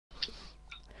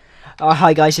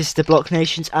Hi guys, this is the Block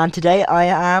Nations, and today I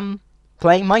am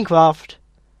playing Minecraft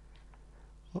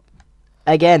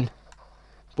again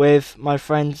with my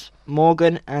friends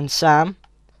Morgan and Sam.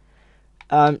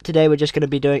 Today we're just going to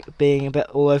be being a bit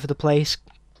all over the place,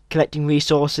 collecting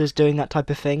resources, doing that type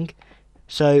of thing.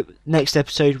 So next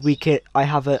episode I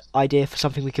have an idea for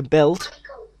something we can build.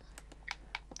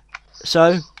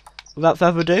 So without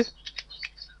further ado,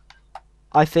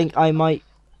 I think I might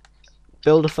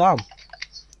build a farm.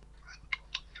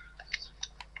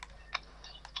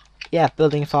 Yeah,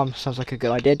 building a farm sounds like a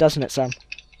good idea, doesn't it, Sam?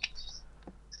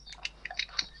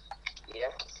 Yeah.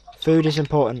 Food is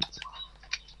important.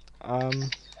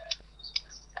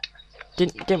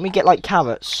 Didn't we get like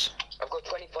carrots? I've got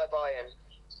 25 iron.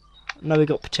 No, we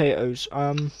got potatoes.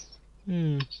 I'll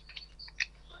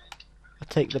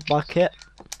take the bucket.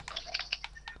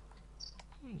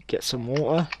 Get some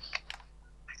water.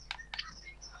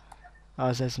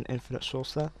 Oh, there's an infinite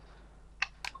source there.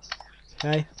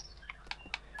 Okay.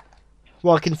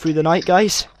 Walking through the night,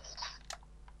 guys.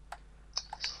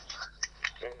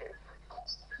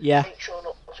 Yeah. Make sure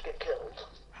not to get killed.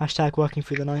 Hashtag working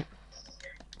through the night.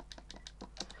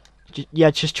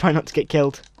 Just try not to get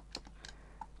killed.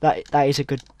 That is a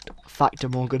good factor,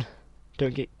 Morgan.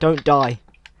 Don't die.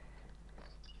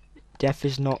 Death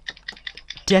is not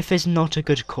a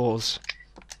good cause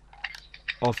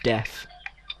of death.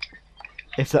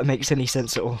 If that makes any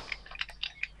sense at all.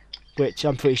 Which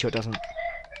I'm pretty sure it doesn't.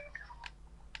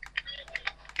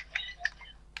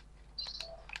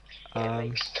 It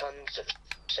makes tons of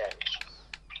sense.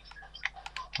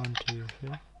 1, 2, 3.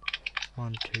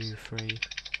 1, 2, 3.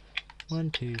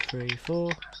 1, 2, 3,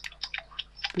 4.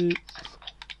 Boop.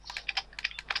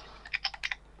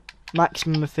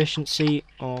 Maximum efficiency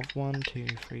of 1, 2,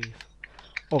 3.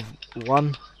 Of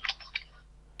 1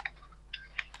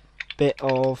 bit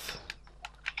of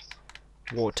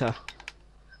water.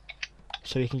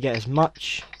 So we can get as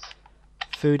much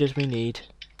food as we need.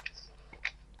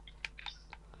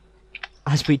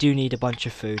 As we do need a bunch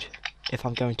of food if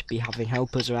I'm going to be having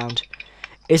helpers around.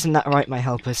 Isn't that right, my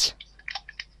helpers?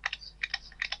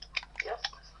 Yep.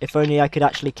 If only I could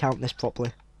actually count this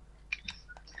properly.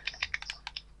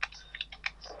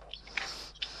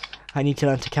 I need to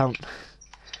learn to count.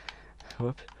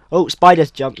 Whoop. Oh,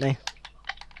 spiders jumped me.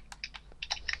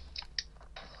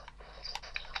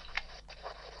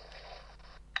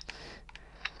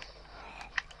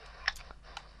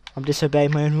 I'm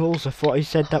disobeying my own rules. I thought I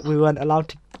said that we weren't allowed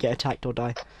to get attacked or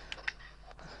die.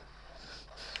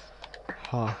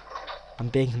 Oh, I'm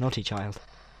being a naughty child.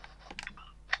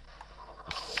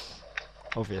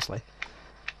 Obviously.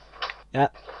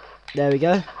 Yep, there we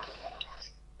go.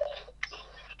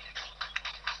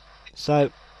 So,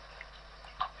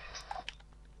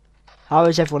 how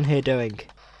is everyone here doing?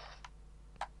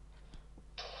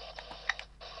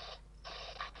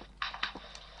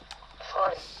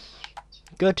 Fine.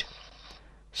 Good.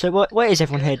 So what is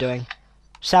everyone here doing?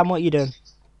 Sam, what are you doing?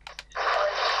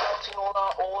 I'm smelting all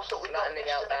our ores that we got out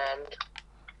and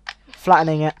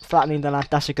Flattening the land.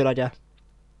 That's a good idea.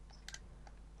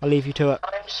 I'll leave you to it.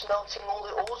 I'm smelting all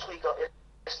the ores we got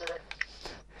yesterday.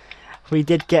 We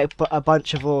did get a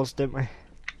bunch of ores, didn't we? And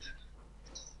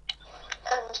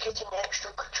getting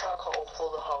extra charcoal for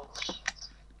the holes.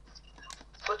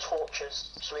 For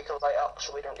torches, so we can light up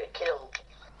so we don't get killed.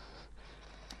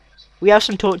 We have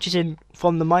some torches in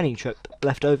from the mining trip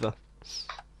left over.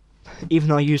 Even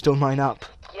though I used all mine up.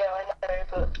 Yeah, I know,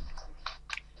 but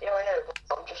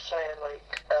I'm just saying, like,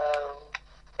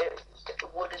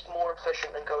 wood is more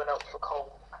efficient than going out for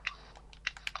coal.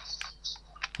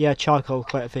 Yeah, charcoal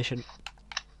quite efficient.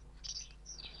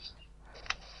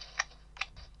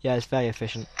 Yeah, it's very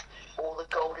efficient. All the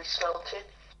gold is smelted.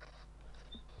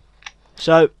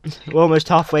 So, we're almost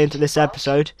halfway into this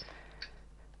episode.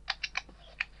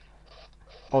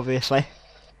 Obviously,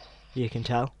 you can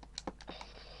tell.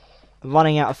 I'm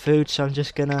running out of food, so I'm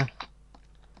just gonna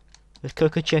let's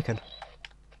cook a chicken.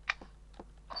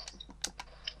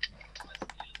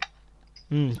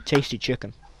 Tasty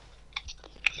chicken.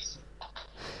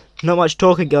 Not much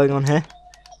talking going on here.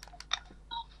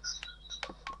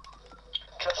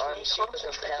 I'm super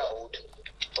compelled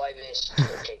by this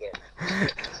chicken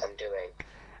I'm doing.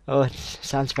 Oh, it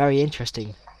sounds very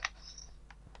interesting.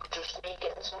 Just me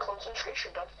getting some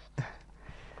concentration done.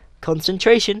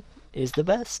 Concentration is the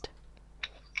best,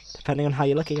 depending on how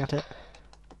you're looking at it.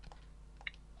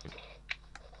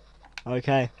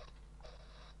 Okay.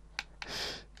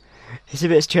 It's a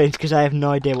bit strange because I have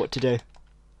no idea what to do.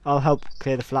 I'll help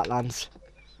clear the flatlands.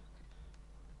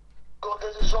 God,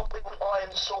 there's a zombie with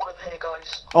iron sword up here,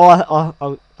 guys.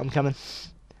 Oh, I'm coming.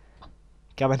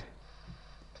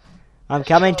 I'm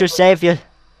coming to save you.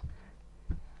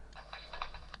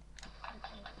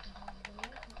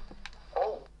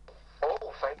 Oh,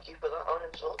 thank you for that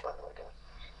iron sword, by the way,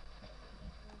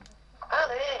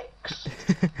 Alex!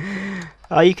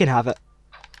 Oh, you can have it.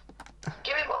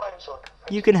 Give me my iron sword.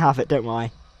 You can have it, don't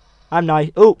worry. I'm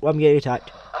nice. Oh, I'm getting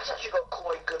attacked. That's actually got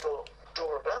quite good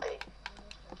durability.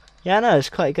 Yeah, I know, it's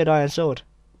quite a good iron sword.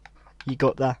 You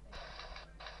got there.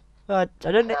 I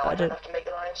don't Now I I don't don't. have to make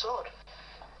an iron sword.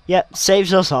 Yep,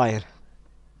 saves us iron.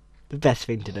 The best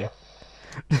thing to do.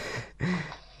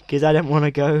 Because I don't want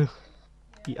to go.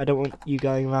 I don't want you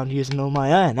going around using all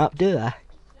my iron up, do I?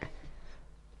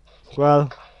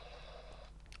 Well.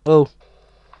 Oh.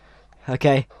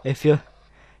 Okay. If you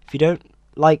don't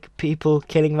like people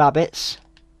killing rabbits,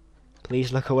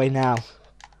 please look away now.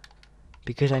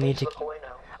 Because I need to. Look away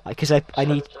now. Because I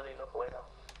need. Seriously, look away now.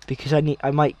 Because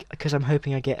I might. Because I'm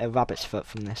hoping I get a rabbit's foot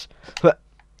from this. But.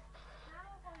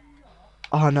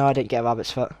 Oh no, I didn't get a rabbit's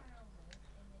foot.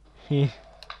 Yeah.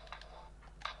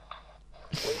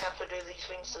 We have to do these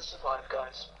things to survive,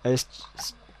 guys.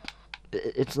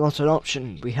 It's not an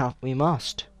option. We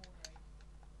must.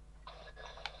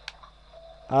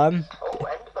 Oh,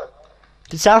 Enderman.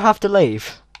 Did Sal have to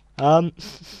leave?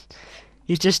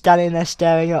 He's just standing there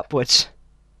staring upwards.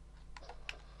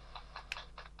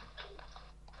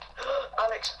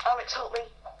 Alex, help me.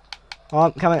 Oh,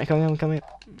 I'm coming.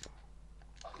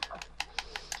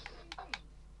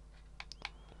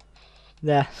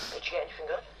 There. Did you get anything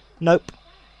good? Nope.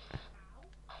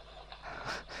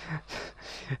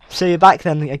 So you're back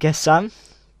then, I guess, Sam?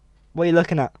 What are you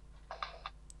looking at?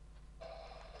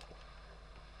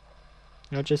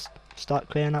 I'll just start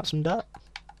clearing out some dirt.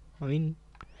 I mean,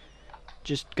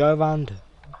 just go around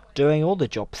doing all the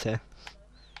jobs here.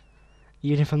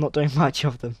 Even if I'm not doing much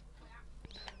of them.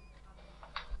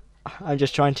 I'm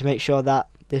just trying to make sure that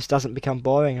this doesn't become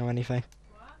boring or anything.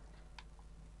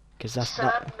 Because that's Sam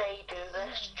not... may do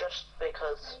this just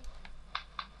because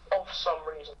of some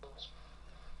reasons.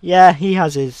 Yeah, he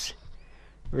has his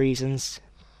reasons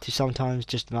to sometimes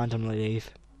just randomly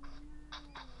leave.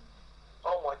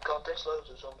 Oh my god, there's loads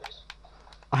of zombies.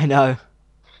 I know.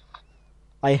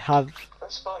 I have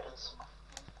And spiders.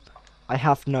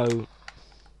 no...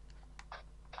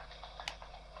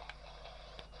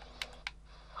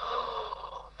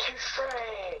 Two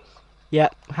string! Yeah,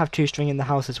 have 2 string in the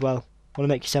house as well. Want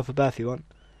to make yourself a bow if you want.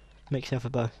 Make yourself a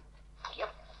bow.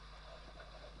 Yep.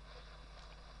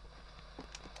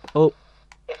 Oh,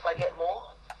 If I get more,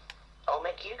 I'll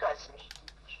make you guys some.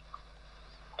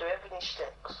 Do everything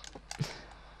sticks.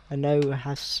 I know it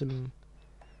has some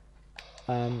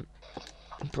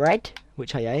bread,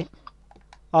 which I ate.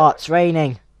 Oh, it's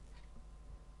raining.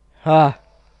 Ah,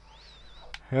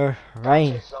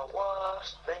 rain. It's the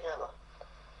worst thing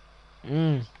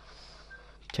ever.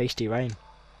 Tasty rain.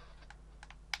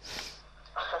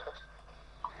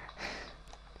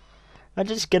 I'm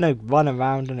just gonna run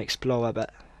around and explore a bit.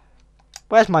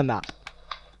 Where's my map?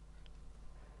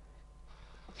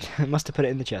 I must have put it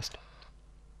in the chest.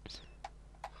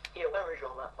 Yeah, where is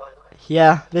your map, by the way?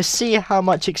 Yeah, let's see how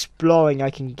much exploring I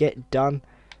can get done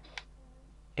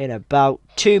in about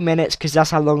 2 minutes, because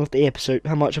that's how much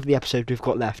of the episode we've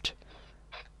got left.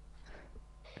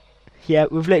 Yeah,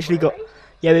 we've literally got...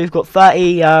 Yeah, we've got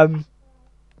 30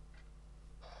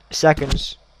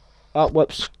 seconds. Oh,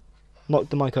 whoops. Knocked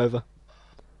the mic over.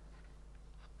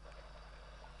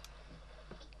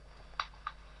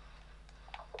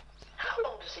 How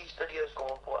long does these videos go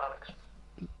on for, Alex?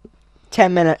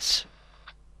 10 minutes.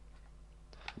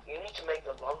 You need to make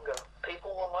them longer.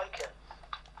 People will like it.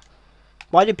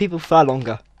 Why do people prefer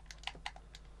longer?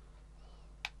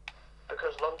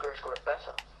 Because longer is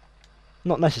better.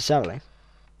 Not necessarily.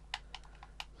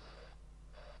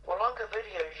 Well, longer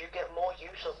videos, you get more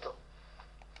use of them.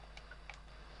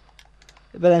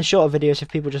 But then shorter videos, if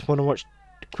people just want to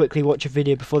quickly watch a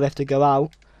video before they have to go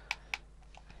out,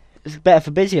 it's better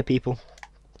for busier people.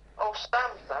 Oh,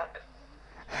 Sam's back.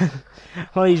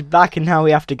 Well, he's back and now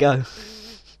we have to go.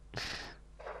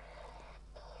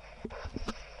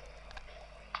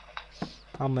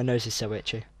 Oh, my nose is so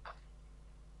itchy.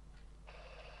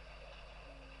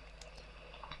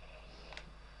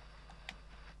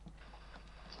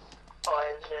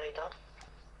 Iron's nearly done.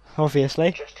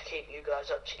 Obviously. Just to keep you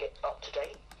guys up to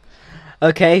date.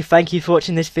 Okay, thank you for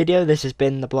watching this video. This has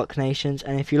been the Block Nations,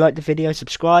 and if you like the video,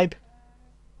 subscribe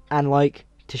and like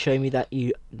to show me that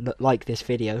you like this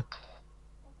video.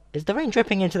 Is the rain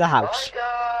dripping into the house? Bye,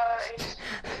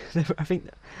 guys. I think.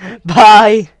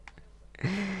 Bye.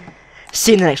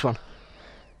 See you in the next one.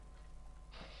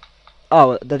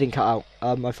 Oh, that didn't cut out.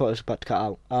 I thought it was about to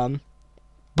cut out.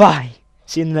 Bye.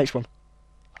 See you in the next one.